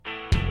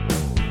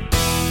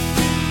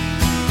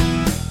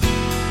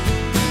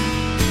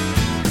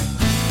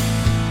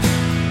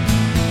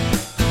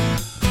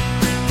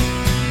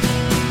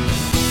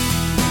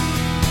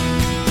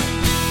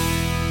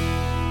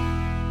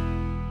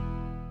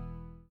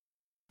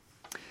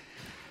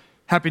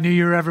Happy New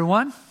Year,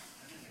 everyone.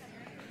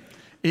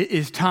 It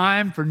is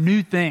time for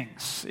new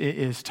things. It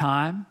is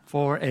time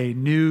for a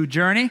new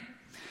journey.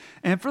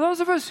 And for those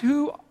of us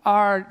who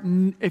are,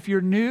 if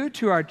you're new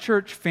to our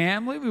church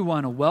family, we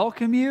want to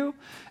welcome you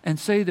and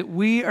say that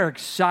we are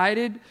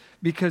excited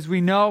because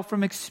we know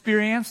from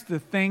experience the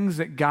things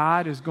that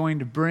God is going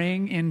to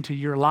bring into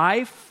your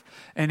life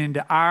and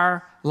into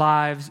our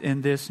lives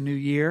in this new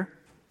year.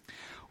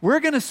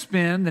 We're going to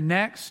spend the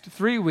next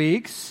 3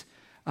 weeks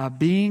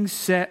being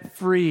set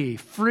free,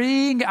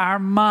 freeing our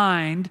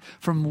mind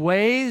from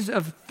ways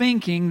of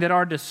thinking that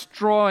are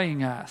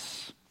destroying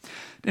us.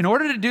 In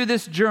order to do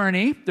this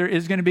journey, there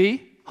is going to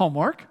be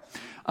homework.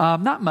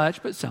 Not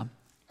much, but some.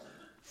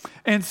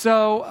 And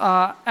so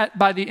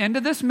by the end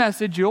of this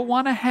message, you'll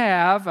want to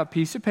have a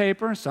piece of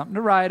paper, something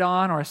to write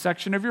on, or a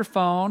section of your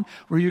phone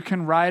where you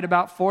can write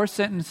about 4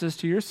 sentences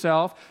to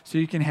yourself so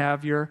you can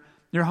have your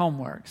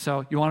homework.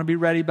 So you want to be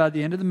ready by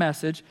the end of the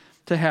message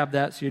to have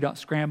that so you don't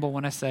scramble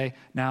when I say,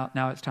 now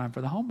it's time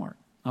for the homework.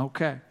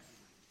 Okay.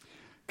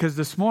 Because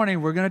this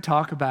morning we're going to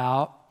talk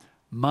about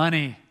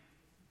money.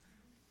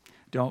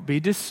 Don't be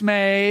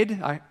dismayed.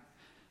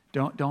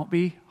 Don't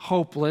be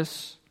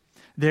hopeless.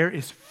 There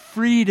is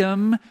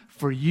freedom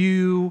for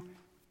you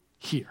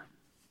here.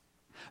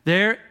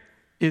 There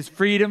is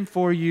freedom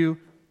for you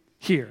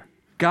here.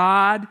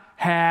 God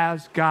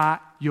has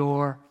got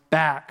your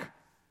back.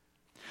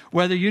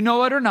 Whether you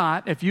know it or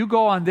not, if you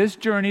go on this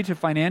journey to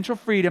financial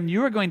freedom,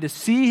 you are going to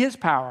see His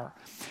power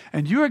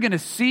and you are going to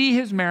see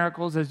His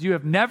miracles as you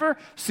have never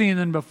seen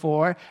them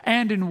before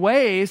and in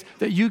ways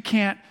that you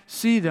can't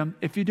see them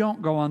if you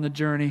don't go on the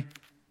journey.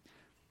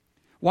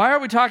 Why are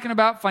we talking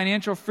about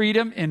financial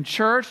freedom in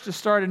church to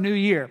start a new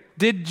year?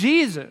 Did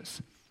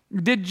Jesus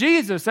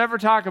ever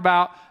talk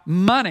about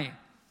money?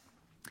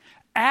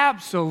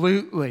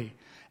 Absolutely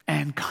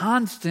and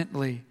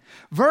constantly.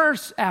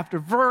 Verse after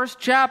verse,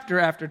 chapter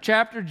after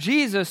chapter,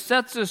 Jesus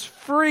sets us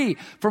free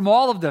from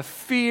all of the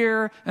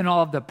fear and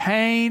all of the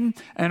pain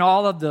and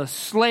all of the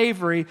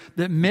slavery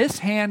that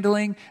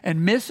mishandling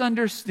and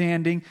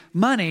misunderstanding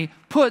money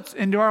puts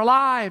into our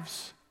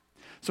lives.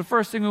 So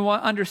first thing we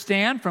want to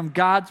understand from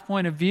God's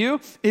point of view,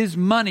 is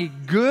money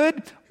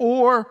good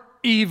or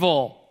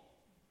evil?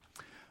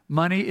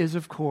 Money is,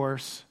 of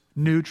course,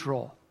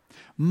 neutral.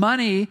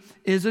 Money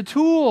is a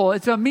tool.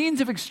 It's a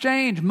means of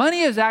exchange.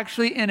 Money is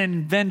actually an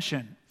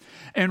invention.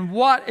 And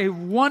what a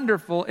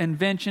wonderful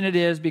invention it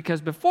is,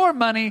 because before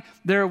money,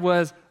 there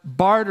was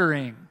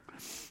bartering.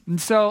 And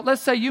so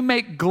let's say you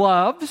make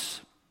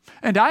gloves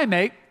and I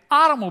make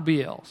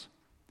automobiles.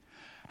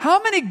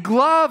 How many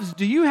gloves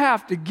do you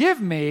have to give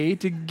me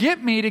to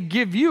get me to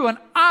give you an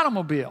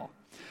automobile?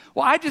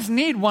 Well, I just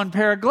need 1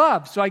 pair of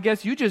gloves. So I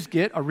guess you just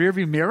get a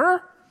rearview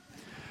mirror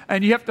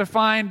and you have to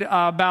find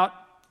about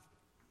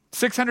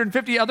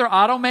 650 other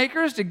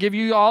automakers to give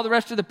you all the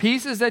rest of the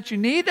pieces that you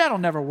need. That'll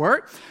never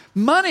work.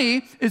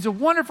 Money is a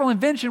wonderful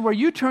invention where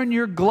you turn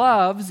your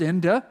gloves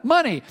into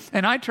money.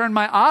 And I turn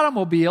my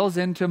automobiles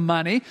into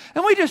money.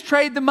 And we just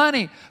trade the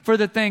money for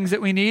the things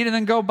that we need and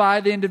then go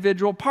buy the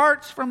individual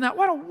parts from that.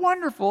 What a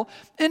wonderful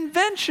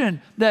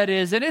invention that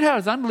is. And it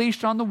has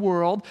unleashed on the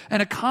world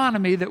an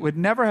economy that would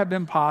never have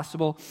been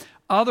possible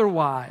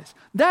otherwise.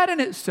 That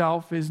in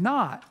itself is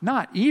not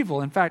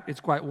evil. In fact,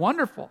 it's quite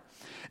wonderful.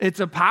 It's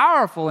a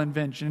powerful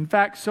invention. In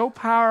fact, so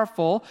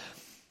powerful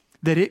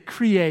that it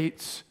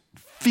creates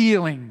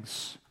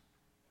feelings.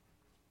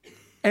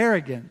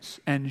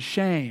 Arrogance and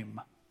shame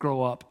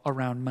grow up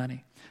around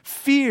money.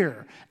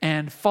 Fear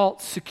and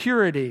false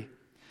security.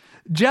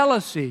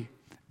 Jealousy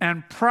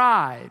and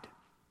pride.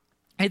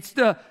 It's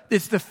the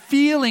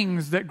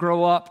feelings that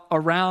grow up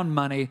around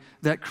money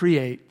that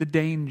create the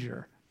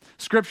danger.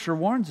 Scripture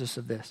warns us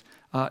of this.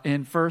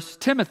 In 1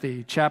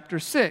 Timothy chapter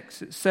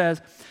 6, it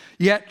says,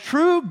 "Yet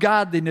true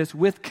godliness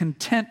with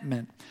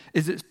contentment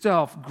is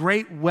itself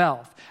great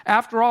wealth.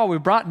 After all, we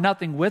brought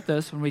nothing with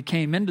us when we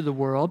came into the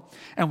world,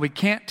 and we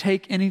can't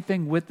take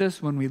anything with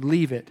us when we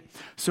leave it.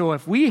 So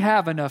if we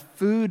have enough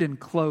food and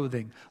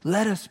clothing,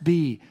 let us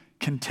be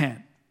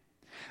content."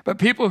 But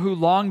people who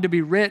long to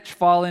be rich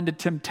fall into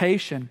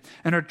temptation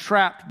and are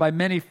trapped by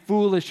many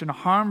foolish and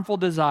harmful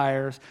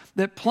desires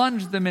that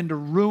plunge them into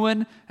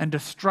ruin and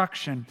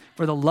destruction.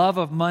 For the love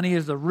of money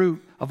is the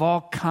root of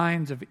all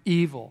kinds of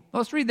evil.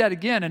 Let's read that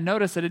again and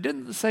notice that it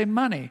didn't say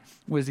money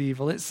was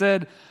evil. It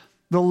said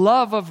the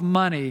love of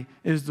money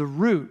is the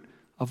root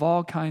of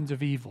all kinds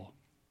of evil,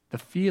 the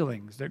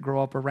feelings that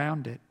grow up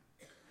around it.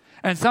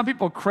 And some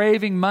people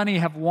craving money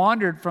have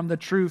wandered from the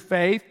true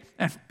faith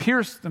and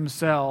pierced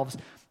themselves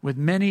with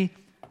many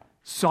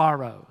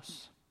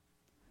sorrows.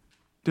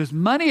 Does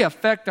money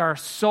affect our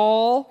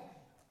soul?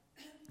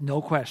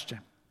 No question.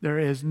 There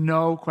is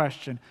no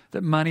question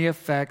that money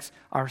affects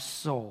our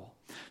soul.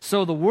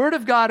 So the Word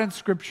of God in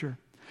Scripture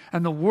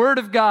and the Word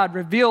of God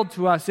revealed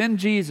to us in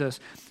Jesus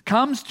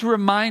comes to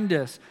remind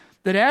us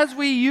that as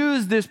we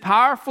use this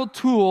powerful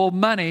tool,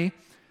 money,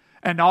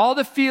 and all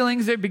the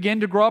feelings that begin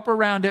to grow up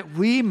around it,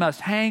 we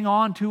must hang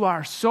on to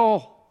our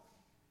soul.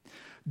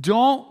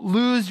 Don't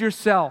lose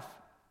yourself.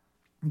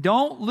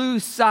 Don't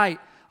lose sight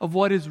of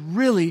what is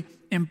really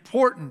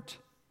important.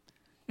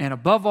 And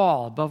above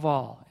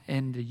all,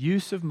 in the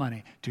use of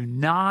money, do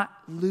not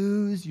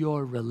lose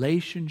your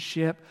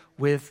relationship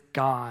with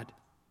God.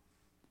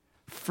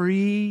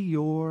 Free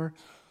your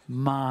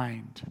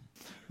mind.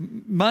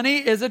 Money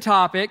is a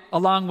topic,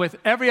 along with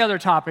every other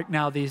topic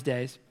now these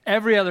days,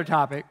 every other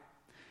topic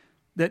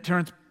that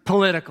turns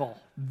political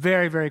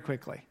very, very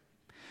quickly.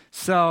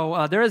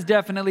 So there is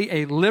definitely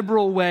a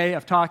liberal way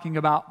of talking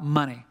about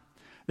money.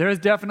 There is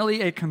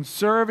definitely a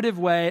conservative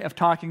way of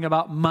talking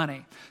about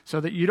money, so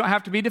that you don't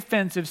have to be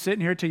defensive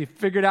sitting here till you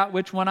figured out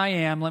which one I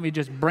am. Let me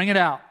just bring it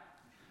out.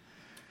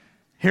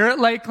 Here at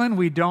Lakeland,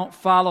 we don't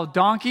follow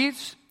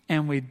donkeys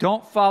and we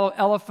don't follow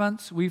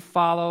elephants. We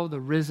follow the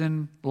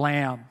risen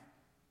Lamb.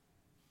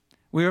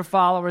 We are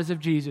followers of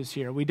Jesus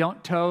here. We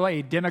don't toe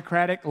a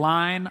Democratic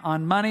line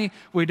on money.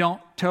 We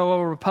don't toe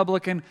a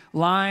Republican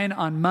line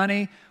on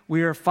money.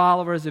 We are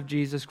followers of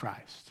Jesus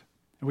Christ.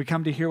 And we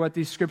come to hear what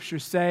these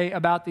scriptures say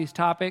about these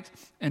topics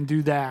and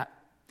do that.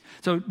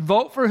 So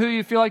vote for who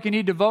you feel like you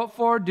need to vote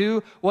for.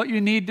 Do what you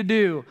need to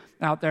do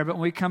out there. But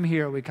when we come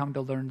here, we come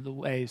to learn the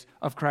ways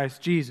of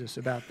Christ Jesus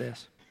about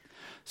this.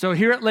 So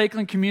here at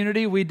Lakeland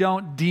Community, we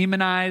don't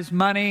demonize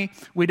money.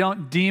 We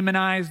don't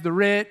demonize the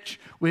rich.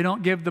 We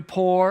don't give the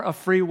poor a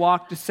free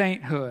walk to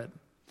sainthood.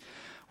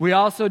 We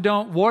also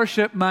don't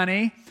worship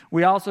money.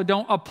 We also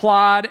don't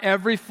applaud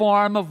every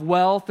form of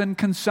wealth and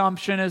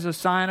consumption as a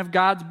sign of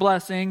God's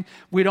blessing.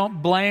 We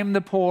don't blame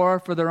the poor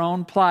for their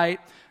own plight,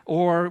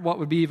 or what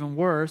would be even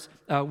worse,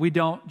 we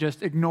don't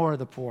just ignore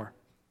the poor.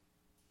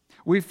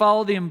 We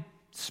follow the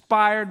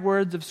inspired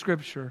words of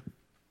Scripture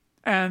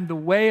and the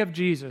way of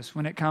Jesus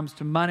when it comes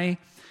to money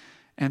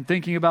and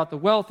thinking about the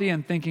wealthy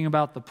and thinking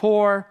about the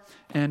poor.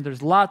 And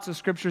there's lots of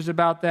scriptures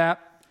about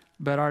that.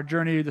 But our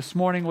journey this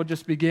morning will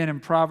just begin in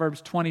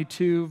Proverbs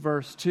 22,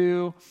 verse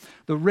 2.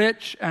 The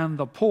rich and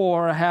the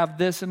poor have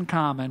this in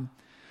common: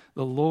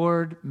 the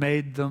Lord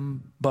made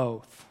them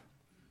both.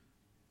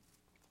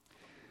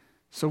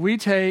 So we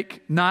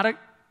take not a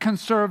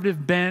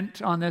conservative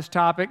bent on this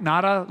topic,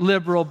 not a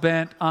liberal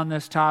bent on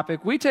this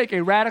topic. We take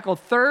a radical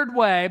third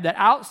way that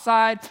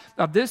outside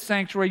of this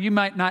sanctuary you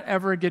might not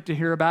ever get to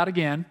hear about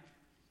again,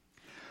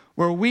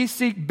 where we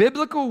seek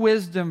biblical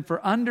wisdom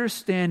for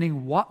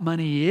understanding what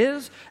money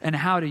is and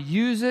how to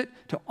use it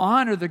to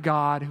honor the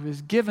God who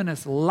has given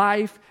us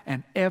life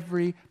and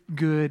every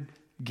good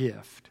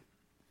gift.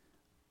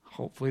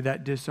 Hopefully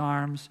that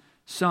disarms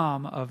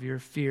some of your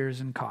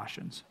fears and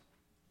cautions.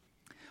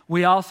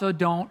 We also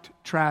don't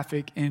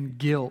traffic in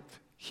guilt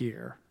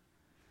here.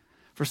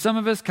 For some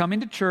of us,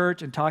 coming to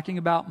church and talking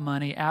about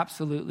money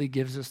absolutely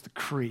gives us the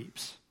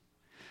creeps.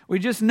 We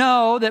just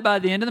know that by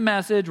the end of the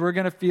message, we're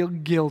going to feel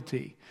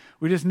guilty.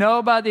 We just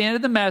know by the end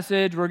of the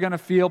message, we're going to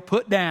feel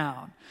put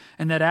down.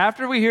 And that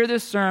after we hear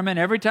this sermon,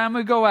 every time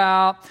we go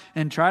out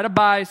and try to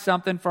buy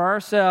something for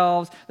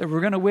ourselves, that we're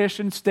going to wish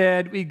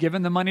instead we'd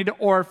given the money to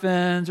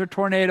orphans or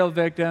tornado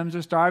victims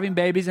or starving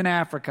babies in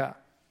Africa.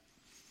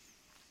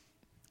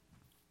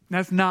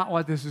 That's not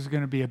what this is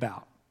going to be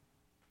about.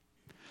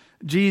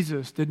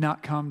 Jesus did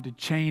not come to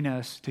chain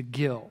us to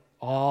guilt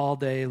all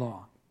day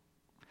long.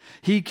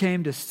 He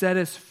came to set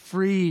us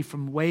free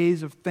from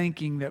ways of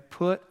thinking that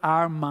put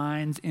our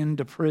minds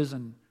into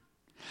prison.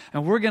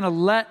 And we're going to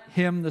let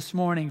Him this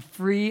morning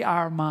free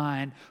our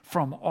mind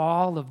from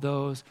all of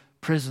those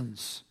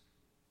prisons.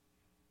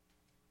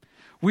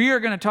 We are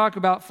going to talk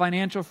about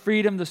financial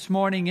freedom this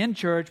morning in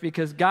church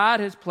because God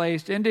has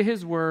placed into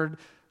His Word,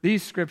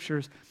 these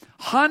scriptures,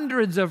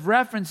 hundreds of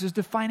references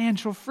to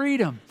financial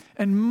freedom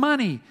and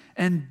money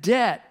and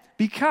debt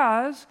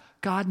because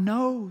God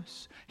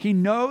knows. He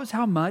knows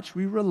how much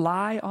we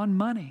rely on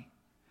money.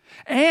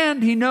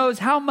 And He knows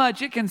how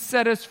much it can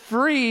set us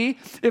free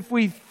if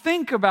we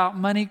think about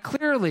money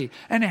clearly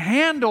and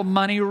handle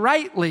money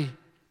rightly.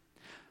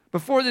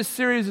 Before this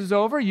series is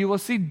over, you will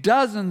see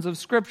dozens of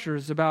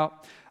scriptures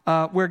about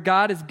where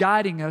God is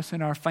guiding us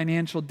in our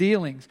financial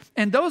dealings.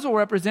 And those will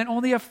represent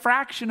only a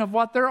fraction of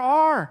what there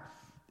are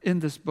in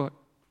this book.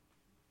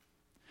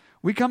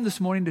 We come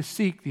this morning to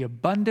seek the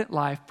abundant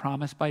life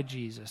promised by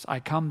Jesus. I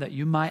come that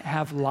you might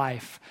have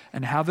life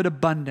and have it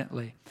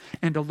abundantly.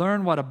 And to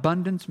learn what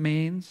abundance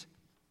means.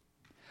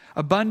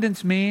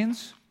 Abundance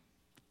means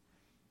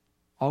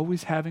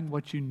always having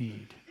what you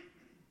need.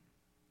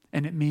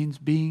 And it means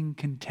being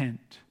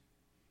content.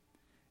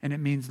 And it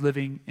means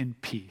living in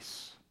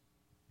peace.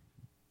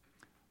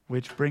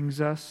 Which brings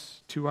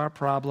us to our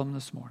problem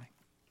this morning.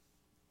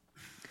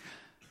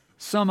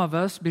 Some of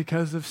us,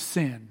 because of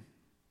sin,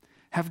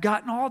 have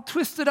gotten all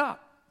twisted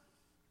up.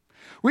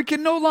 We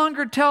can no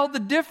longer tell the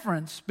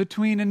difference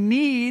between a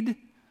need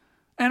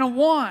and a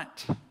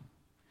want.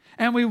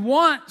 And we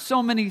want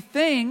so many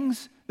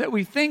things that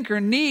we think are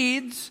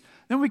needs,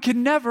 then we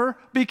can never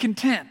be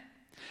content.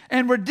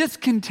 And we're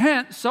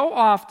discontent so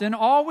often,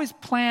 always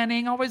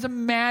planning, always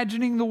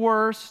imagining the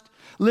worst,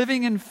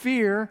 living in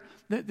fear,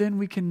 that then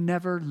we can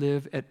never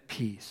live at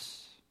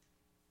peace.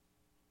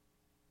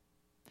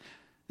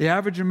 The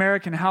average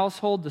American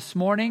household this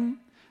morning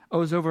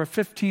owes over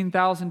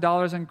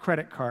 $15,000 on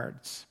credit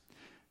cards.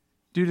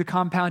 Due to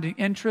compounding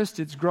interest,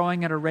 it's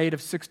growing at a rate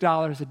of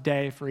 $6 a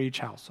day for each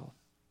household.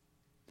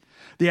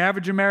 The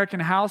average American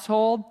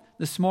household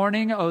this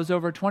morning owes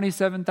over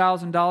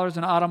 $27,000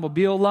 in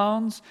automobile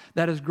loans.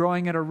 That is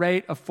growing at a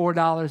rate of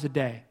 $4 a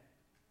day.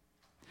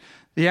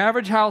 The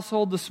average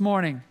household this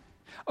morning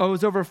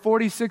owes over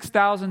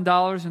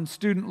 $46,000 in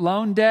student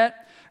loan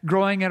debt,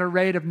 growing at a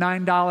rate of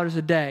 $9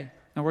 a day.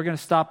 Now, we're going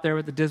to stop there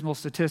with the dismal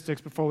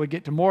statistics before we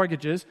get to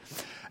mortgages.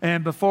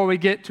 And before we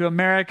get to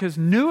America's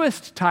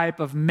newest type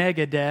of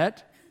mega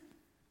debt,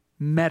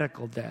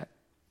 medical debt.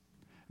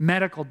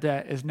 Medical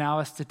debt is now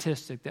a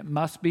statistic that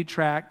must be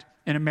tracked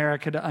in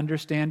America to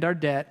understand our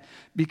debt,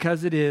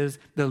 because it is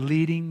the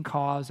leading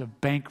cause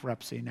of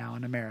bankruptcy now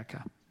in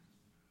America.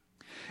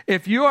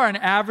 If you are an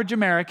average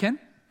American,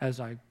 as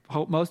I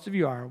hope most of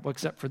you are, well,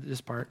 except for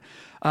this part,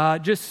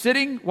 just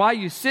sitting, while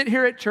you sit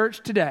here at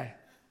church today,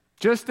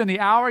 just in the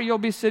hour you'll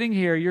be sitting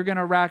here, you're going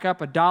to rack up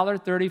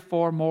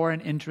 $1.34 more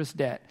in interest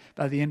debt.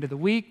 By the end of the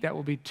week, that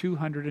will be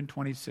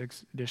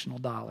 $226 additional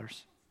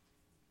dollars.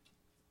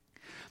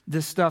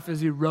 This stuff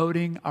is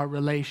eroding our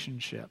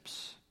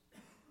relationships.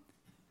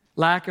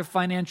 Lack of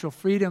financial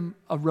freedom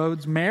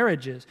erodes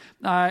marriages.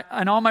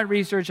 In all my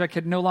research, I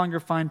could no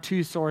longer find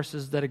two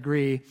sources that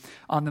agree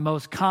on the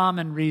most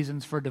common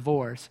reasons for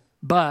divorce.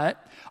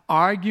 But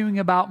arguing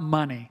about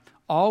money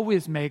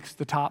always makes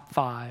the top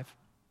 5,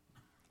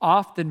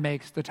 often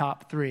makes the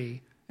top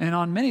 3, and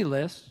on many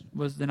lists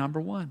was the number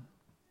 1.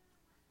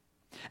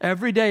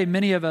 Every day,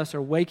 many of us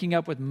are waking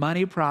up with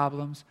money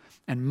problems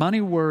and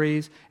money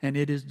worries, and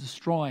it is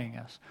destroying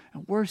us.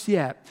 And worse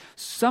yet,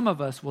 some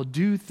of us will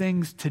do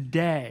things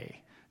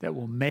today that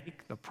will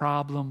make the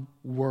problem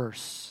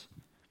worse.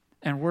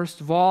 And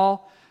worst of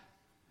all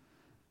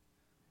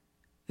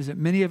is that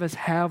many of us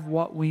have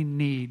what we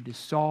need to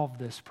solve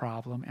this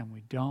problem, and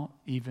we don't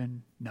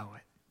even know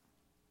it.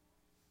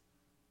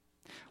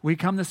 We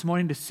come this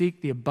morning to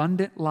seek the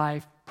abundant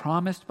life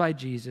promised by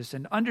Jesus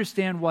and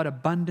understand what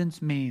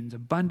abundance means.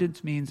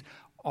 Abundance means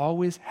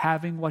always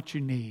having what you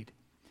need.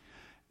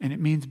 And it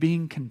means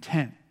being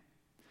content.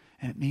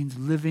 And it means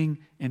living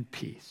in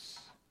peace.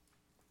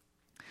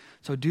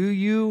 So do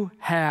you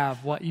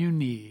have what you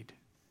need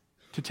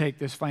to take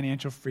this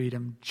financial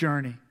freedom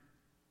journey?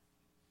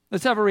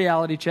 Let's have a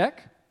reality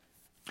check.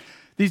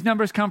 These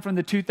numbers come from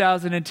the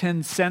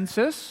 2010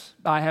 census.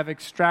 I have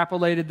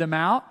extrapolated them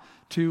out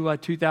to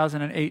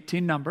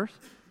 2018 numbers.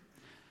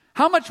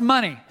 How much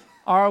money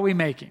are we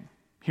making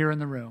here in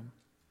the room?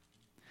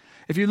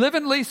 If you live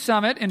in Lee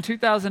Summit in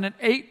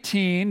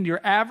 2018,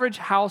 your average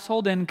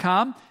household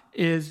income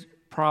is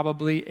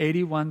probably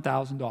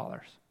 $81,000.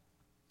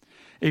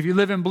 If you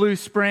live in Blue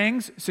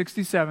Springs,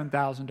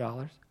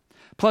 $67,000.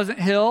 Pleasant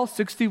Hill,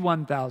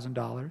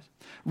 $61,000.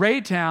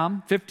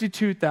 Raytown,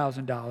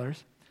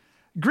 $52,000.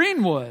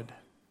 Greenwood,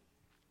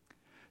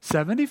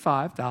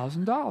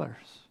 $75,000.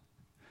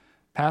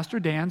 Pastor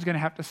Dan's going to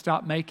have to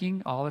stop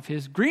making all of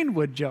his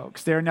Greenwood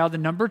jokes. They're now the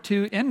number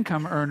 2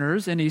 income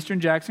earners in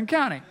eastern Jackson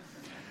County.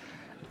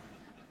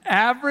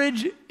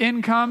 Average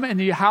income in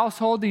the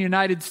household in the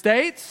United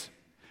States,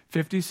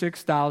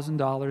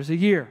 $56,000 a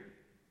year.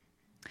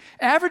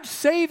 Average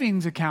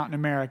savings account in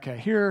America.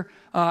 Here,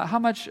 how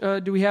much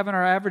do we have in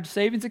our average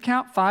savings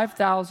account?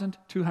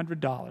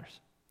 $5,200.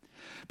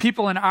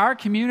 People in our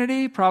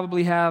community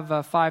probably have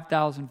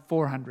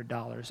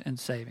 $5,400 in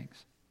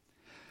savings.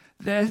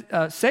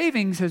 The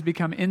savings has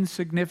become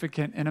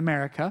insignificant in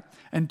America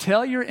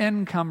until your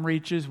income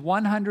reaches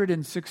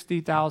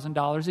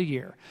 $160,000 a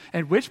year,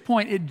 at which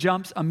point it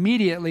jumps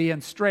immediately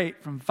and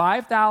straight from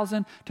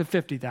 $5,000 to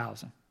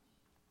 $50,000.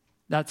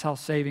 That's how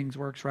savings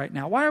works right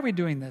now. Why are we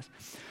doing this?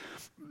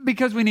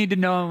 Because we need to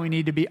know and we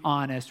need to be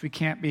honest. We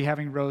can't be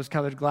having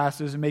rose-colored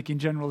glasses and making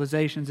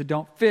generalizations that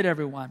don't fit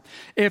everyone.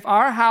 If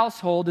our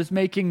household is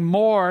making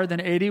more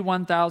than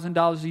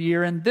 $81,000 a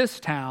year in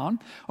this town,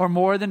 or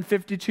more than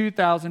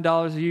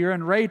 $52,000 a year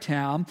in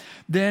Raytown,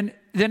 then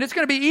it's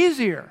going to be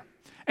easier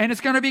and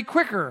it's going to be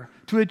quicker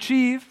to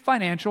achieve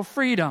financial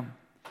freedom.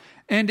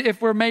 And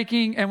if we're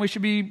making, and we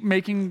should be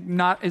making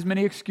not as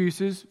many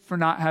excuses for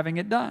not having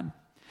it done.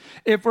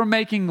 If we're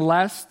making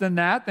less than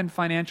that, then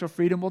financial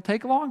freedom will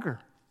take longer.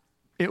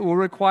 It will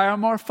require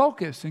more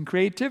focus and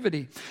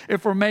creativity.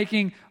 If we're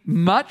making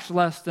much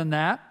less than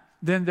that,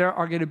 then there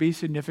are going to be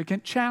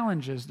significant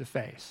challenges to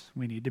face.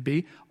 We need to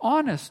be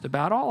honest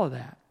about all of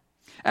that.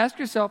 Ask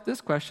yourself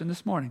this question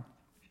this morning.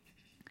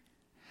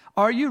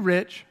 Are you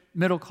rich,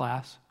 middle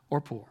class,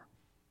 or poor?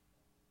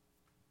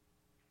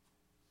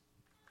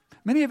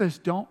 Many of us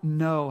don't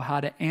know how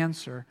to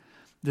answer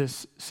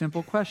this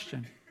simple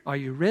question. Are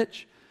you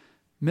rich,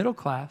 middle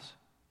class,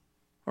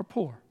 or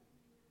poor?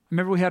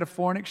 Remember, we had a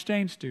foreign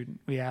exchange student.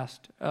 We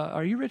asked,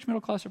 are you rich,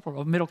 middle class, or poor?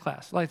 Well, middle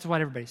class. That's what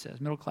everybody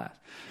says, middle class.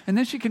 And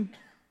then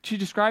she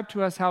described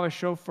to us how a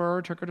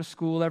chauffeur took her to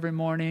school every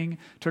morning,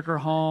 took her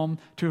home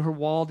to her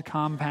walled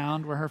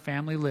compound where her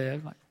family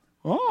lived. Like,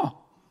 oh,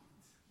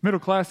 middle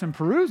class in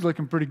Peru's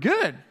looking pretty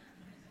good.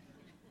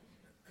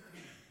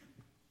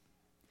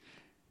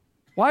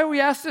 Why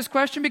we ask this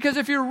question? Because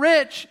if you're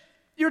rich,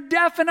 you're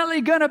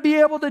definitely going to be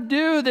able to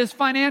do this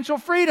financial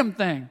freedom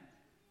thing.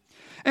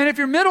 And if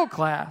you're middle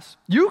class,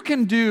 you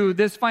can do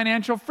this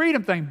financial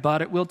freedom thing,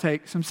 but it will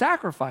take some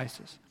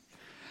sacrifices.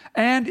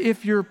 And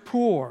if you're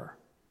poor,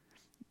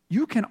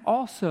 you can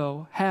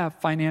also have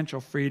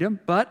financial freedom,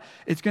 but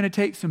it's going to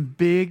take some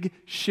big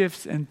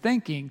shifts in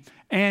thinking,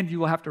 and you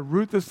will have to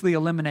ruthlessly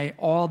eliminate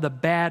all the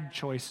bad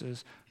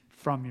choices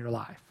from your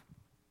life.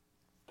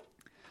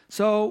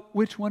 So,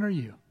 which one are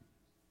you?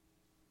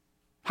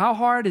 How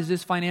hard is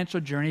this financial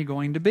journey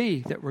going to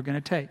be that we're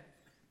going to take?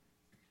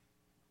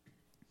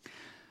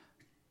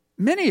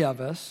 Many of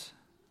us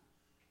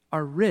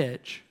are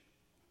rich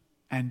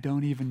and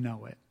don't even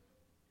know it.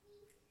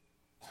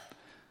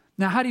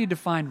 Now, how do you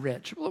define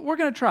rich? Well, we're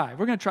going to try.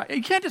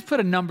 You can't just put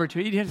a number to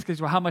it. You can't just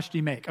say, well, how much do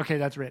you make? Okay,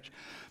 that's rich.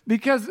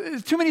 Because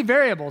it's too many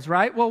variables,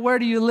 right? Well, where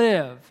do you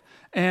live?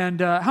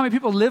 And how many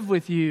people live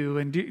with you?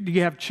 And do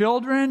you have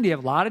children? Do you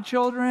have a lot of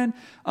children?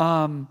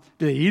 Do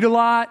they eat a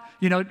lot?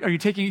 Are you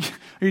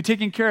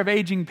taking care of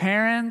aging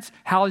parents?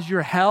 How's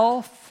your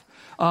health?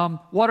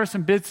 What are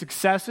some big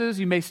successes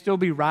you may still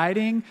be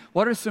writing?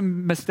 What are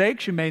some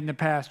mistakes you made in the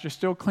past you're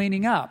still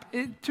cleaning up?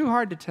 It's too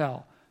hard to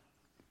tell.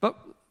 But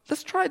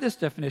let's try this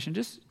definition.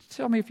 Just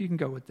tell me if you can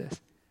go with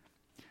this.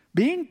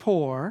 Being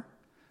poor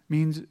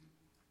means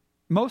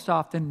most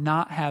often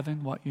not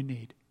having what you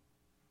need.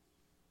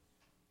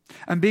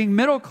 And being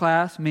middle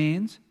class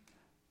means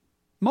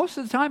most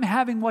of the time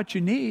having what you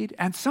need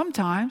and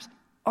sometimes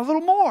a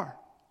little more.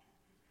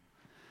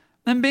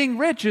 And being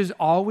rich is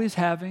always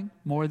having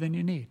more than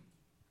you need.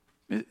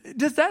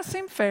 Does that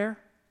seem fair?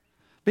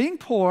 Being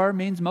poor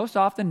means most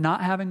often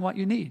not having what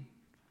you need.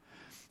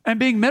 And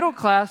being middle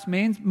class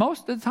means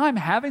most of the time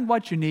having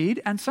what you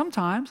need and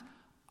sometimes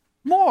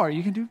more.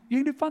 You can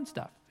do fun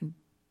stuff and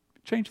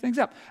change things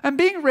up. And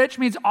being rich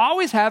means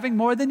always having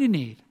more than you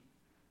need.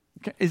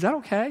 Okay, is that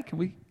okay? Can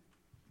we?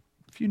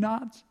 A few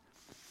nods.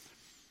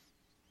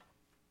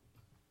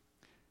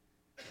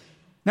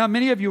 Now,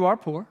 many of you are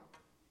poor.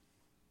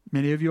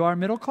 Many of you are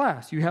middle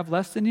class. You have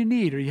less than you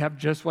need, or you have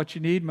just what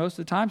you need most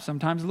of the time,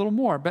 sometimes a little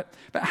more. But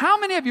how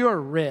many of you are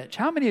rich?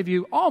 How many of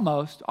you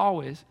almost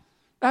always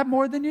have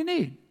more than you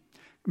need?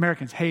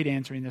 Americans hate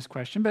answering this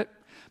question, but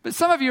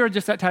some of you are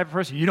just that type of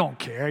person. You don't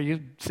care.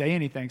 You say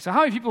anything. So how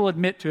many people will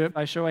admit to it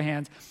by show of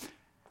hands?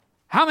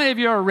 How many of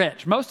you are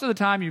rich? Most of the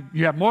time,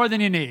 you have more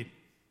than you need.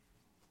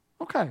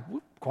 Okay,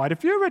 well, quite a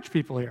few rich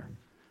people here.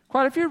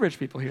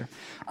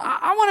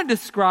 I want to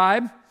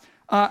describe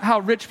how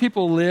rich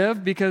people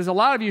live, because a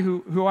lot of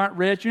you who aren't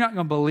rich, you're not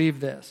going to believe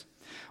this.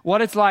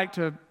 What it's like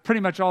to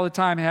pretty much all the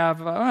time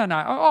have,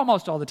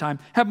 almost all the time,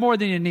 have more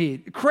than you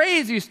need.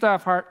 Crazy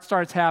stuff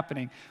starts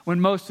happening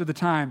when most of the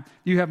time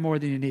you have more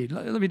than you need.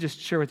 Let me just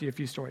share with you a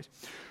few stories.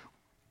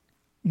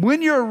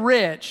 When you're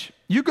rich,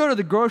 you go to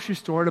the grocery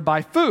store to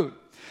buy food.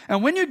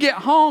 And when you get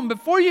home,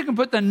 before you can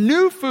put the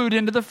new food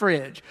into the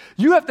fridge,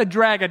 you have to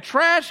drag a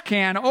trash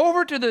can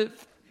over to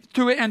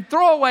it and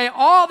throw away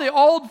all the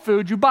old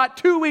food you bought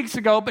 2 weeks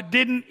ago but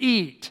didn't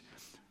eat.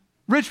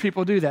 Rich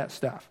people do that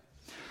stuff.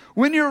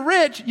 When you're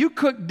rich, you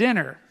cook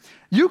dinner.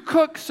 You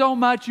cook so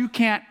much you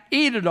can't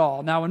eat it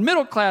all. Now, when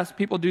middle class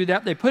people do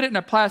that, they put it in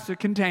a plastic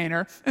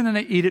container and then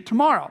they eat it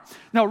tomorrow.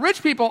 Now,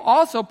 rich people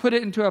also put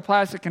it into a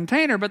plastic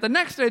container, but the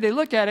next day they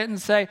look at it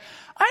and say,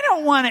 I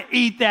don't want to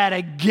eat that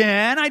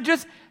again. I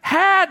just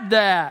had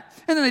that.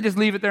 And then they just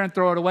leave it there and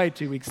throw it away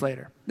 2 weeks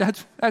later.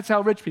 That's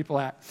how rich people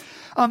act.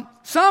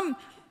 Some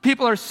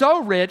people are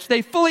so rich,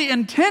 they fully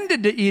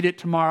intended to eat it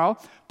tomorrow,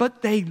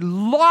 but they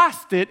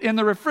lost it in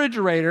the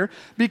refrigerator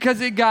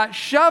because it got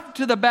shoved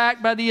to the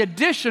back by the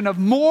addition of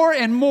more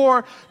and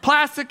more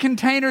plastic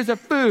containers of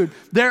food.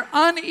 Their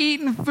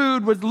uneaten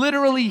food was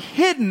literally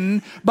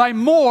hidden by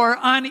more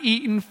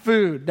uneaten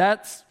food.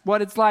 That's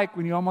what it's like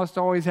when you almost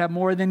always have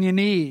more than you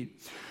need.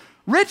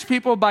 Rich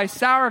people buy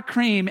sour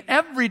cream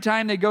every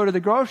time they go to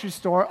the grocery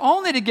store,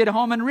 only to get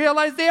home and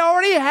realize they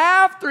already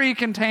have 3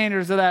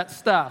 containers of that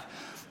stuff.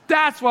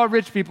 That's what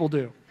rich people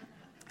do.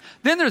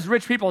 Then there's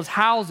rich people's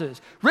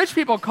houses. Rich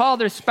people call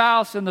their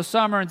spouse in the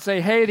summer and say,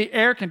 hey, the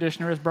air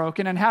conditioner is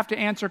broken, and have to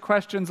answer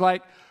questions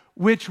like,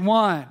 which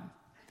one?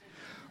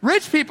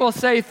 Rich people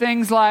say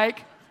things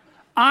like,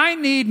 I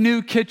need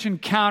new kitchen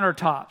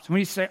countertops. When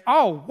you say,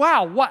 oh,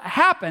 wow, what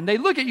happened? They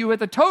look at you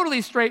with a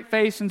totally straight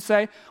face and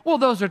say, well,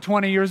 those are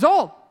 20 years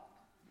old.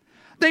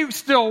 They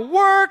still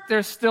work.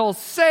 They're still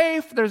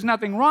safe. There's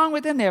nothing wrong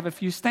with them. They have a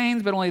few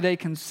stains, but only they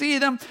can see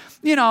them.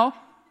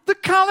 The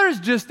color's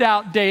just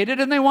outdated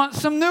and they want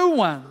some new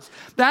ones.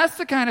 That's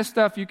the kind of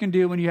stuff you can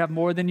do when you have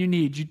more than you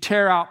need. You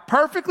tear out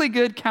perfectly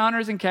good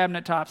counters and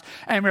cabinet tops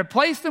and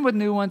replace them with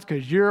new ones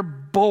because you're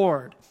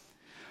bored.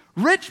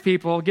 Rich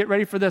people, get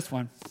ready for this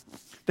one.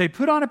 They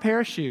put on a pair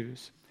of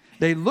shoes.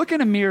 They look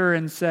in a mirror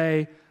and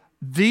say,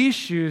 these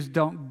shoes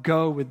don't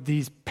go with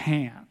these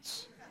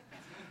pants.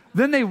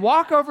 Then they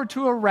walk over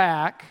to a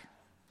rack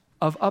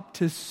of up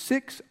to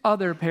 6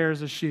 other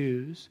pairs of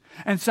shoes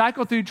and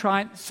cycle through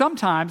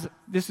sometimes,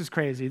 this is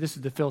crazy, this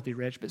is the filthy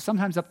rich, but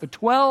sometimes up to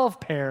 12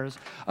 pairs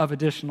of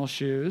additional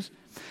shoes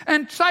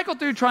and cycle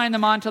through trying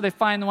them on until they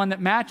find the one that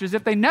matches.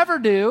 If they never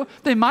do,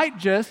 they might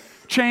just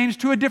change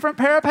to a different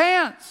pair of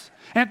pants.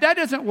 And if that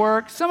doesn't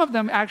work, some of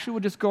them actually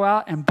will just go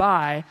out and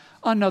buy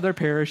another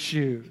pair of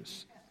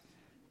shoes.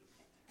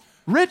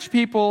 Rich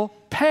people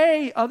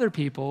pay other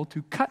people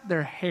to cut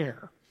their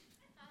hair.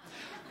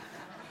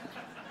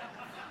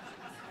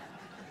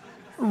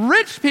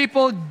 Rich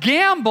people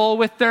gamble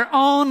with their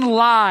own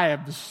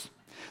lives.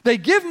 They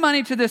give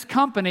money to this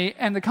company,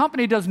 and the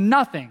company does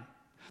nothing.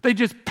 They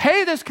just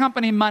pay this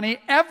company money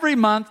every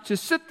month to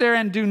sit there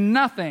and do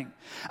nothing,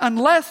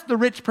 unless the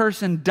rich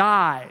person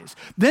dies.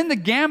 Then the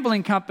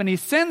gambling company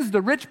sends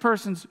the rich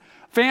person's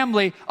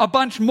family a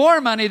bunch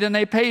more money than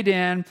they paid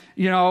in,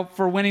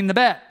 for winning the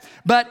bet.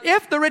 But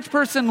if the rich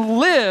person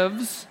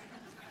lives,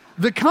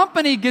 the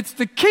company gets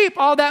to keep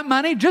all that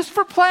money just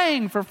for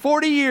playing for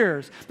 40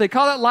 years. They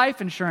call it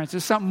life insurance.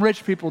 It's something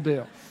rich people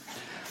do.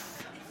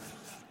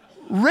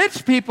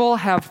 Rich people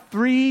have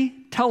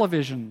 3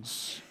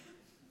 televisions.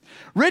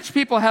 Rich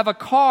people have a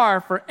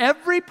car for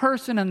every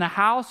person in the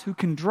house who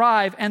can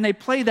drive, and they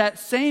play that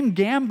same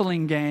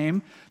gambling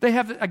game. They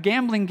have a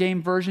gambling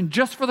game version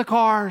just for the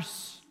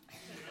cars.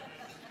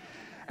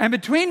 And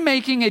between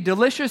making a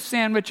delicious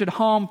sandwich at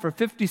home for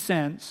 50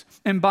 cents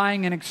and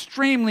buying an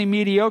extremely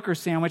mediocre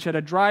sandwich at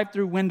a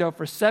drive-through window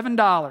for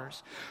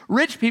 $7,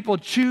 rich people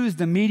choose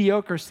the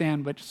mediocre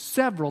sandwich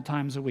several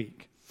times a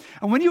week.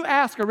 And when you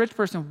ask a rich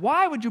person,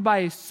 why would you buy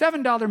a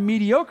 $7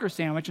 mediocre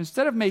sandwich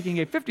instead of making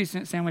a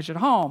 50-cent sandwich at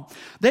home?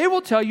 They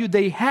will tell you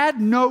they had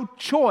no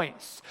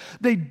choice.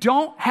 They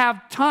don't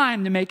have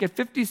time to make a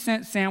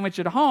 50-cent sandwich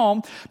at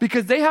home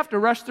because they have to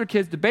rush their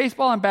kids to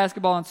baseball and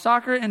basketball and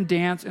soccer and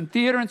dance and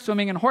theater and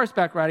swimming and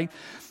horseback riding.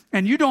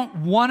 And you don't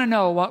want to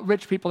know what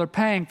rich people are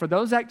paying for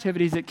those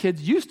activities that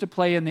kids used to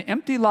play in the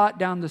empty lot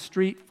down the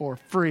street for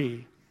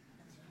free.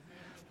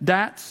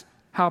 That's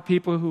how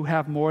people who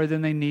have more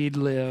than they need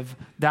live.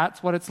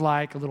 That's what it's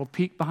like, a little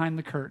peek behind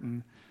the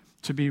curtain,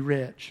 to be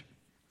rich.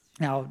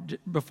 Now,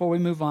 before we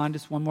move on,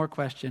 just one more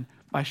question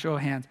by show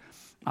of hands.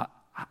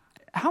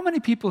 How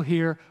many people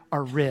here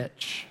are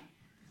rich?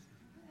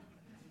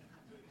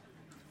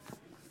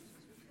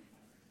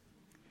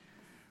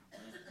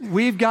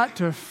 We've got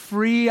to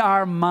free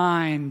our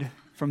mind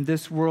from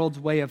this world's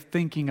way of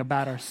thinking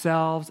about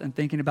ourselves and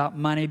thinking about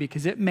money,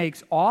 because it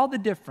makes all the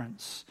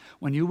difference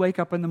when you wake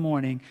up in the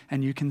morning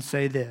and you can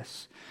say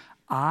this: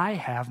 I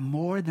have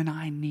more than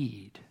I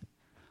need.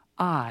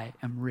 I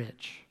am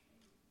rich.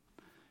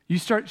 You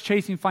start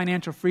chasing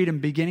financial freedom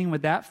beginning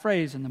with that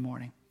phrase in the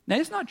morning. Now,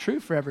 it's not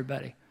true for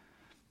everybody,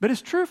 but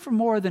it's true for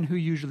more than who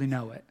usually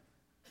know it.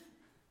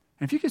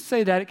 And if you could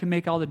say that, it can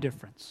make all the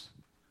difference.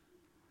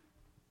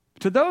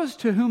 To those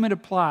to whom it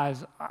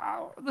applies,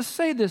 let's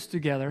say this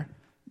together,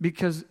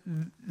 because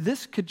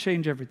this could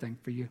change everything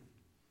for you.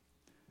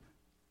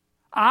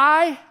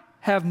 I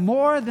have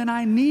more than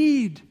I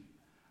need.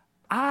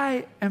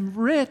 I am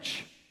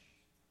rich.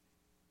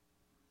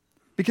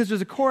 Because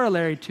there's a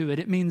corollary to it.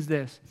 It means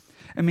this.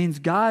 It means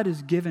God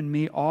has given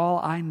me all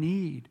I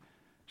need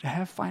to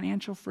have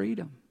financial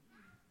freedom.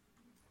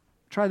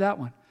 Try that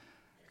one.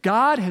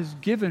 God has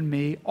given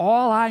me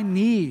all I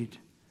need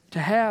to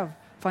have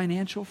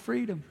financial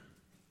freedom.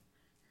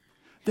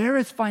 There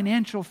is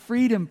financial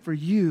freedom for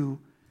you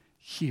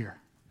here.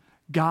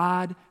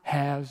 God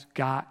has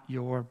got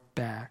your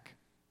back.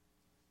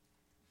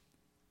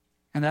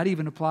 And that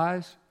even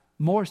applies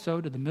more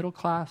so to the middle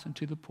class and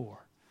to the poor,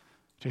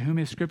 to whom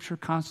His Scripture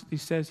constantly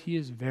says He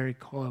is very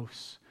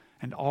close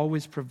and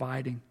always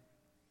providing.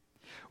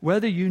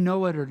 Whether you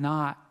know it or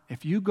not,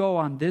 if you go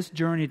on this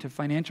journey to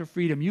financial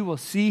freedom, you will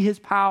see His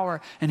power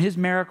and His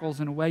miracles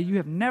in a way you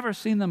have never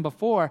seen them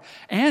before,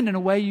 and in a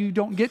way you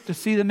don't get to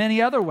see them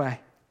any other way.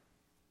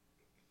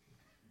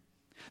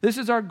 This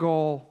is our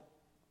goal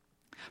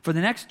for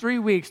the next 3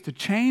 weeks, to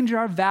change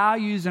our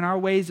values and our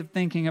ways of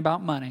thinking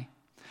about money.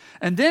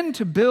 And then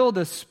to build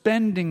a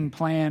spending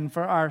plan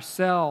for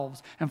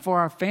ourselves and for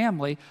our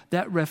family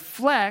that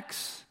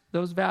reflects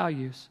those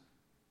values.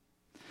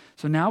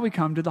 So now we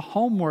come to the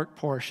homework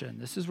portion.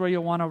 This is where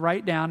you'll want to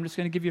write down. I'm just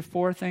going to give you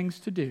 4 things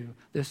to do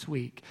this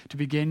week to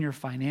begin your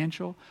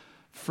financial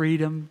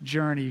freedom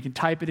journey. You can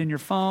type it in your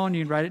phone.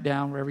 You can write it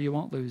down wherever you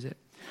won't lose it.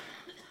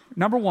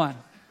 Number 1,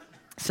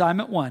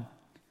 assignment 1.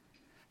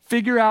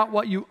 Figure out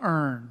what you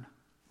earn.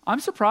 I'm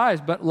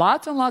surprised, but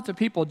lots and lots of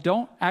people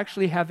don't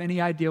actually have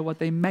any idea what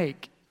they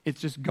make. It's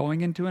just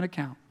going into an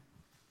account.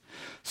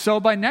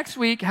 So by next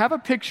week, have a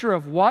picture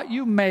of what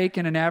you make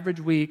in an average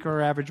week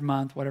or average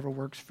month, whatever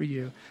works for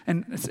you.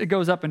 And it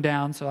goes up and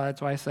down, so that's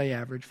why I say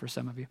average for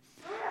some of you.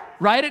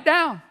 Write it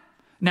down.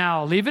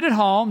 Now, leave it at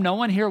home. No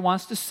one here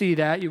wants to see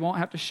that. You won't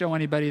have to show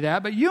anybody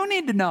that, but you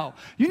need to know.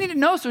 You need to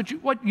know so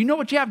you know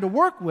what you have to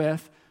work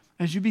with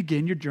as you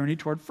begin your journey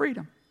toward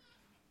freedom.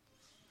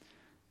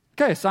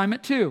 Okay,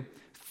 assignment 2.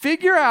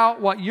 Figure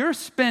out what you're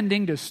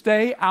spending to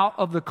stay out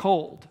of the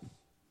cold.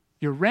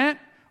 Your rent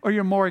or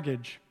your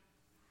mortgage.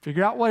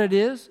 Figure out what it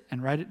is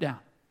and write it down.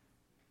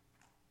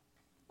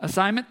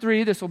 Assignment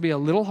 3, this will be a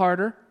little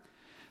harder.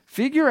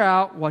 Figure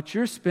out what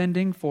you're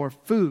spending for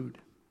food.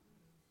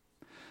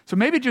 So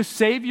maybe just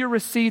save your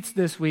receipts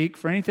this week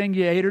for anything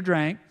you ate or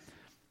drank,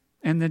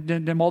 and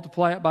then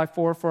multiply it by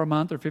 4 for a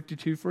month or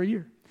 52 for a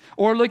year.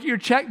 Or look at your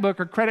checkbook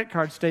or credit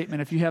card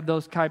statement if you have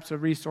those types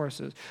of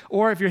resources.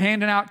 Or if you're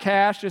handing out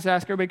cash, just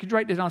ask everybody, could you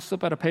write this on a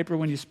slip out of paper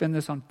when you spend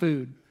this on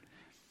food?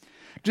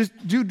 Just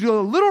do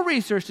a little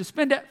research to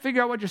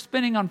figure out what you're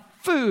spending on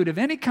food of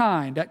any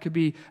kind. That could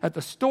be at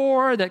the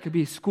store, that could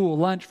be school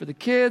lunch for the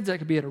kids, that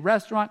could be at a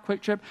restaurant,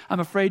 Quick Trip. I'm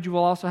afraid you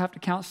will also have to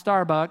count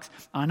Starbucks.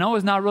 I know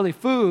it's not really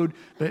food,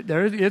 but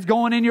it's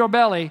going in your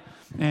belly,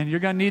 and you're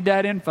going to need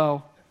that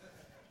info.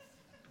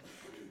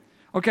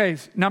 Okay,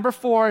 number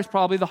 4 is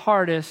probably the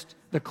hardest,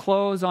 the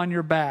clothes on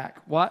your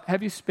back. What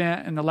have you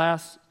spent in the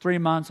last 3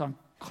 months on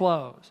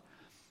clothes?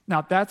 Now,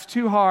 if that's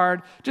too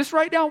hard, just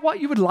write down what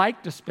you would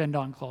like to spend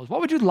on clothes. What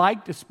would you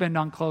like to spend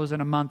on clothes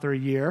in a month or a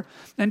year?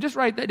 And just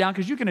write that down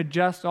because you can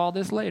adjust all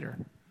this later.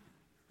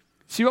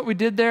 See what we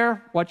did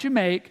there? What you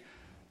make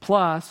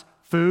plus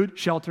food,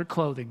 shelter,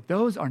 clothing.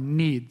 Those are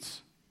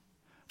needs.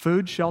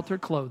 Food, shelter,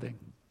 clothing.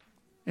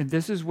 And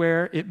this is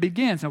where it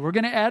begins. Now, we're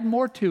going to add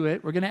more to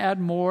it. We're going to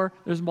add more.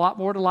 There's a lot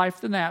more to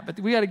life than that. But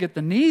we got to get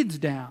the needs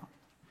down.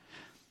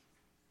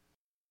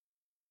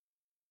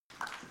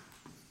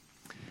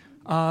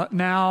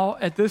 Now,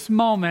 at this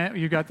moment,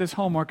 you got this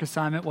homework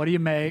assignment. What do you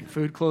make?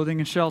 Food, clothing,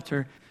 and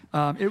shelter.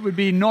 It would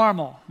be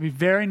normal. It would be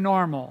very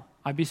normal.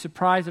 I'd be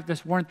surprised if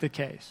this weren't the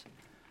case.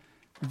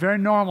 Very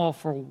normal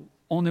for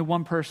only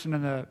one person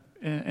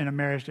in a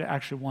marriage to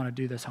actually want to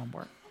do this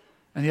homework.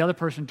 And the other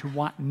person to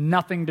want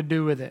nothing to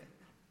do with it.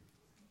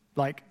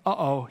 Like,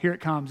 here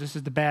it comes. This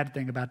is the bad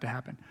thing about to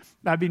happen.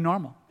 That'd be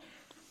normal.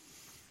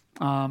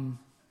 For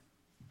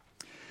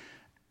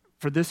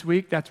this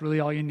week, that's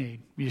really all you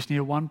need. You just need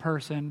one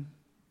person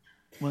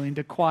willing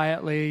to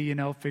quietly,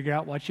 figure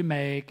out what you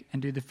make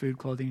and do the food,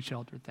 clothing,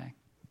 shelter thing.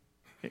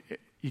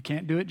 You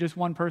can't do it just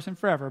one person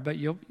forever, but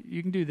you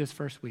can do this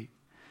first week.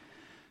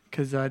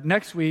 Because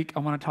next week, I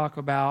want to talk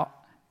about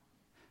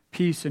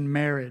peace in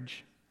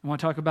marriage. I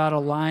want to talk about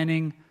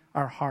aligning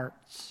our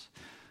hearts.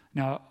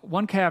 Now,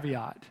 one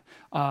caveat,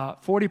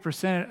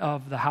 40%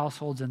 of the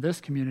households in this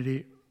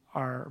community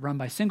are run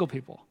by single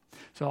people.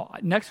 So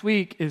next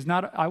week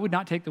I would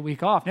not take the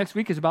week off. Next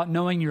week is about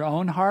knowing your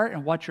own heart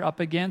and what you're up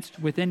against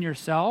within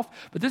yourself.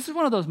 But this is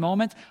one of those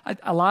moments,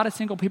 a lot of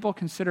single people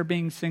consider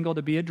being single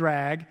to be a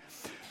drag.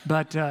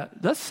 But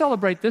let's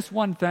celebrate this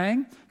one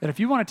thing, that if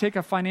you want to take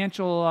a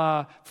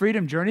financial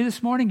freedom journey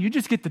this morning, you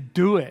just get to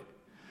do it.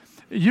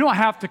 You don't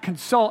have to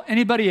consult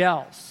anybody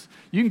else.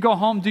 You can go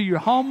home, do your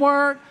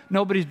homework.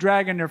 Nobody's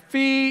dragging their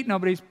feet.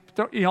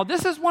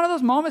 This is one of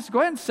those moments. Go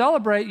ahead and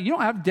celebrate. You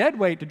don't have dead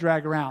weight to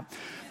drag around.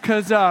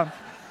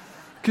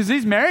 Because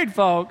these married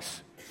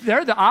folks,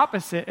 they're the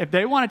opposite. If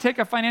they want to take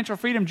a financial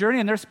freedom journey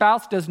and their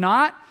spouse does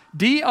not,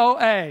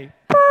 DOA.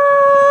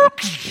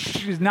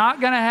 It's not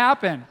going to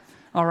happen.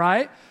 All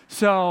right?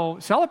 So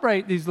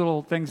celebrate these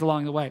little things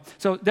along the way.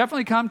 So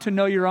definitely come to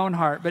know your own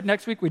heart. But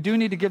next week, we do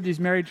need to give these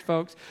married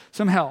folks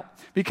some help.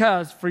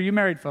 Because for you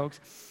married folks,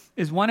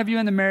 is one of you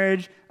in the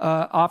marriage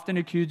often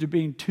accused of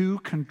being too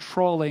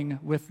controlling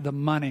with the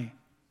money?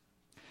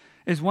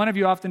 Is one of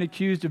you often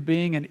accused of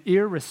being an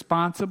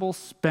irresponsible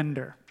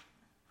spender?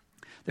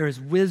 There is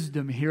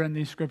wisdom here in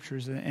these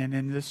scriptures and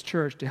in this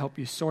church to help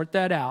you sort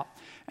that out.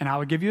 And I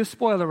will give you a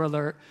spoiler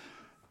alert.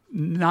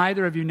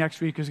 Neither of you next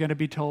week is going to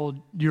be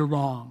told you're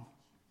wrong.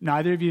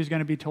 Neither of you is going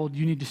to be told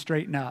you need to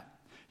straighten up.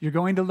 You're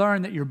going to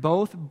learn that you're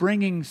both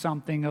bringing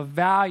something of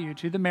value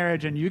to the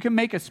marriage, and you can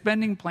make a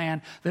spending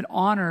plan that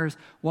honors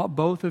what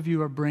both of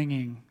you are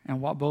bringing and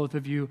what both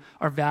of you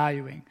are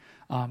valuing.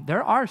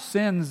 There are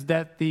sins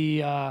that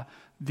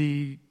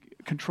the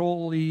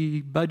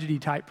control-y, budget-y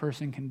type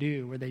person can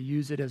do where they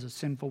use it as a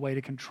sinful way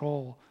to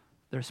control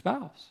their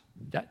spouse.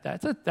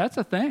 That's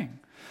a thing.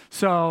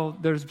 So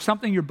there's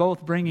something you're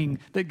both bringing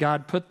that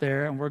God put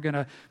there, and we're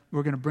gonna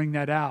bring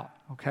that out.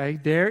 Okay,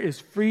 there is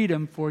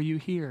freedom for you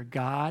here.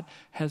 God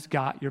has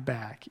got your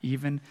back,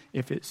 even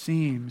if it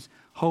seems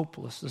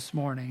hopeless this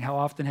morning. How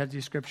often has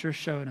these scriptures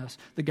shown us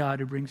the God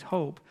who brings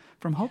hope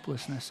from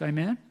hopelessness?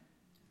 Amen?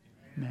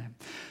 Amen.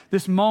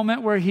 This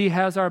moment where he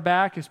has our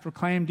back is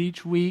proclaimed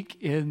each week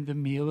in the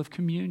meal of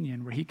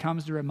communion, where he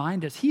comes to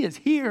remind us he is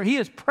here, he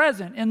is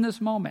present in this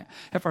moment.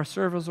 If our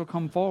servers will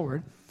come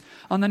forward.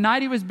 On the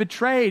night he was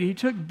betrayed, he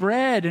took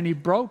bread and he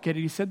broke it. And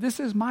he said, "This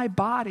is my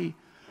body,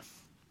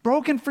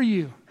 broken for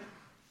you."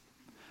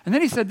 And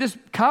then he said, "This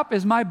cup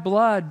is my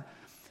blood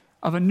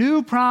of a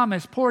new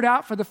promise poured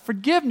out for the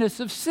forgiveness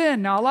of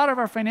sin." Now, a lot of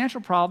our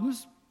financial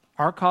problems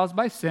are caused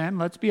by sin,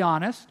 let's be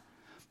honest.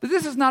 But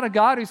this is not a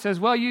God who says,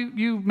 "Well,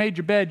 you made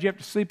your bed, you have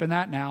to sleep in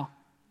that now."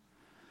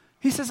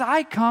 He says,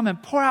 "I come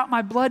and pour out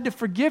my blood to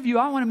forgive you.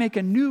 I want to make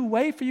a new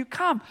way for you.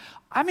 Come,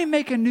 I may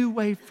make a new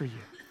way for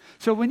you."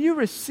 So when you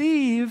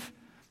receive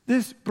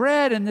this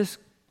bread and this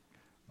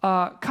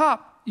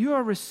cup, you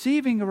are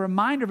receiving a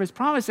reminder of his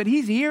promise that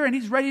he's here and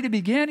he's ready to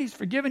begin. He's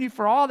forgiven you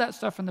for all that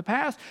stuff from the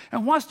past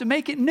and wants to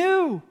make it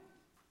new.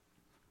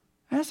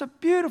 And that's a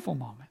beautiful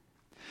moment.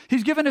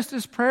 He's given us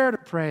this prayer to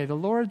pray, the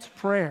Lord's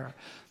Prayer.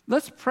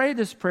 Let's pray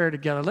this prayer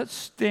together. Let's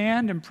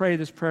stand and pray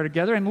this prayer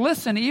together. And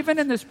listen, even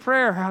in this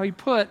prayer, how he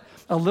put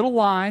a little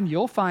line,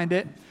 you'll find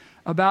it,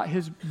 about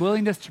his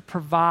willingness to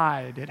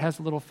provide. It has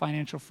a little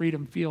financial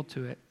freedom feel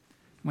to it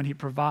when he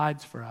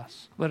provides for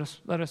us. Let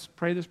us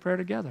pray this prayer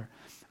together.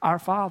 Our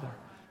Father,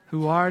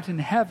 who art in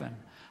heaven,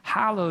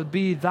 hallowed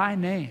be thy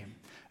name.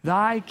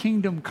 Thy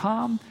kingdom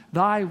come,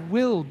 thy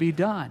will be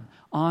done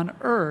on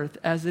earth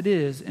as it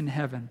is in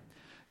heaven.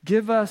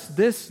 Give us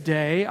this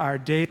day our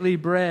daily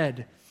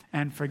bread,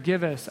 and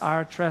forgive us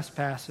our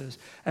trespasses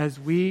as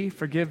we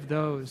forgive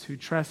those who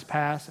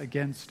trespass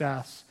against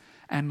us.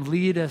 And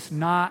lead us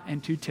not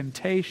into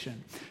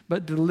temptation,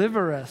 but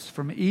deliver us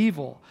from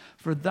evil.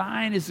 For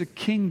thine is the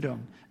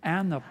kingdom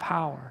and the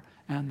power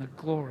and the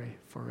glory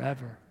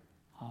forever.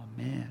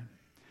 Amen.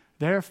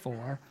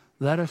 Therefore,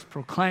 let us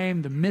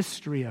proclaim the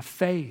mystery of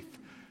faith.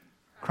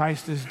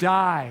 Christ has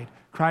died.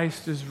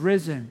 Christ is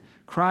risen.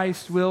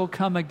 Christ will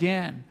come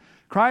again.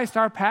 Christ,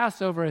 our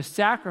Passover, is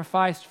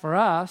sacrificed for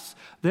us.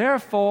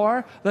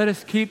 Therefore, let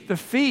us keep the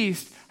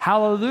feast,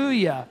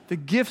 hallelujah, the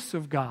gifts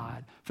of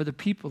God for the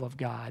people of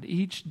God.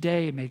 Each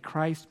day may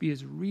Christ be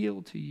as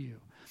real to you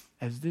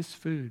as this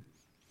food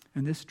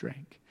and this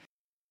drink.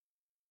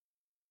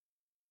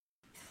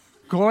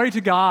 Glory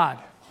to God,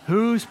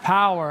 whose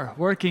power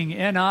working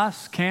in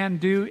us can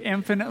do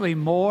infinitely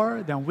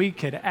more than we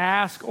could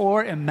ask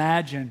or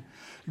imagine.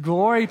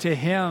 Glory to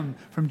him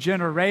from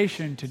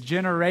generation to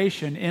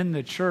generation in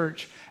the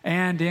church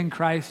and in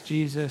Christ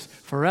Jesus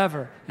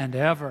forever and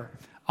ever.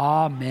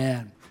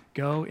 Amen.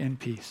 Go in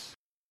peace.